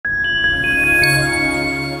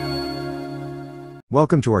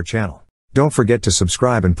Welcome to our channel. Don't forget to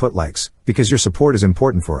subscribe and put likes, because your support is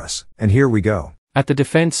important for us. And here we go. At the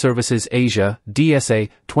Defense Services Asia DSA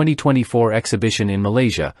 2024 exhibition in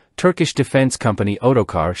Malaysia, Turkish defense company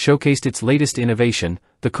Otokar showcased its latest innovation,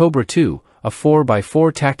 the Cobra II, a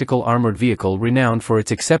 4x4 tactical armored vehicle renowned for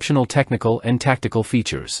its exceptional technical and tactical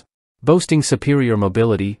features. Boasting superior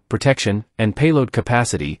mobility, protection, and payload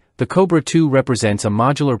capacity, the Cobra II represents a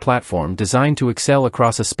modular platform designed to excel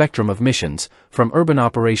across a spectrum of missions, from urban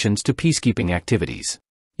operations to peacekeeping activities.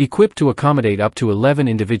 Equipped to accommodate up to 11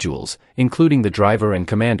 individuals, including the driver and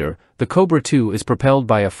commander, the Cobra II is propelled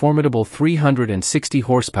by a formidable 360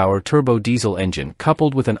 horsepower turbo diesel engine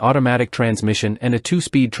coupled with an automatic transmission and a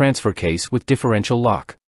 2-speed transfer case with differential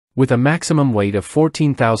lock. With a maximum weight of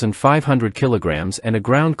 14,500 kilograms and a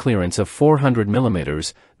ground clearance of 400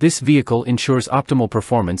 millimeters, this vehicle ensures optimal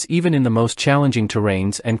performance even in the most challenging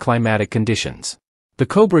terrains and climatic conditions. The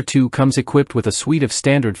Cobra II comes equipped with a suite of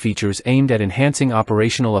standard features aimed at enhancing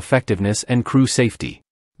operational effectiveness and crew safety.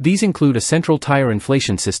 These include a central tire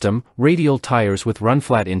inflation system, radial tires with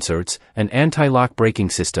run-flat inserts, an anti-lock braking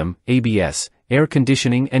system, ABS, air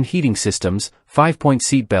conditioning and heating systems, 5-point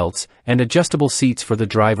seat belts, and adjustable seats for the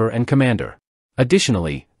driver and commander.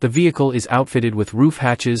 Additionally, the vehicle is outfitted with roof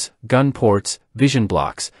hatches, gun ports, vision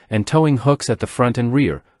blocks, and towing hooks at the front and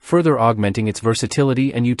rear, further augmenting its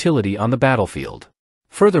versatility and utility on the battlefield.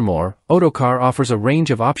 Furthermore, Otokar offers a range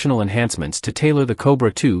of optional enhancements to tailor the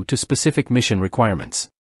Cobra II to specific mission requirements.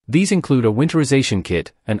 These include a winterization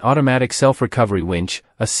kit, an automatic self-recovery winch,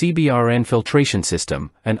 a CBRN filtration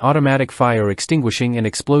system, an automatic fire extinguishing and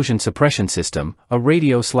explosion suppression system, a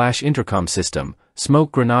radio/intercom system,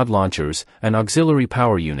 smoke grenade launchers, an auxiliary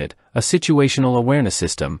power unit, a situational awareness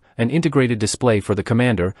system, an integrated display for the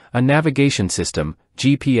commander, a navigation system,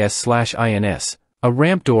 GPS/INS, a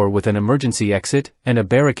ramp door with an emergency exit, and a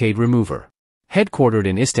barricade remover. Headquartered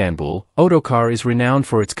in Istanbul, Otokar is renowned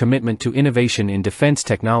for its commitment to innovation in defense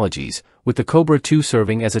technologies, with the Cobra II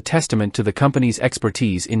serving as a testament to the company's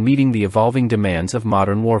expertise in meeting the evolving demands of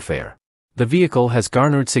modern warfare. The vehicle has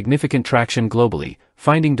garnered significant traction globally,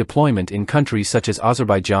 finding deployment in countries such as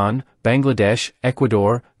Azerbaijan, Bangladesh,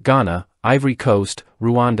 Ecuador, Ghana, Ivory Coast,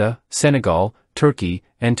 Rwanda, Senegal, Turkey,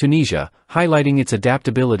 and Tunisia, highlighting its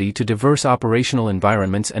adaptability to diverse operational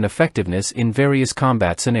environments and effectiveness in various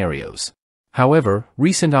combat scenarios. However,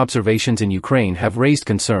 recent observations in Ukraine have raised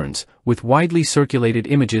concerns, with widely circulated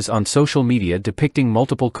images on social media depicting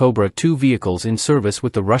multiple Cobra II vehicles in service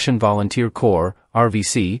with the Russian Volunteer Corps,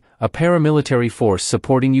 RVC, a paramilitary force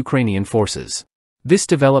supporting Ukrainian forces. This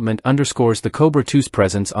development underscores the Cobra II's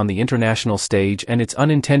presence on the international stage and its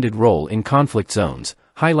unintended role in conflict zones,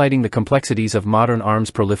 highlighting the complexities of modern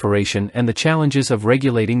arms proliferation and the challenges of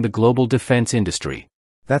regulating the global defense industry.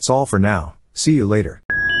 That's all for now. See you later.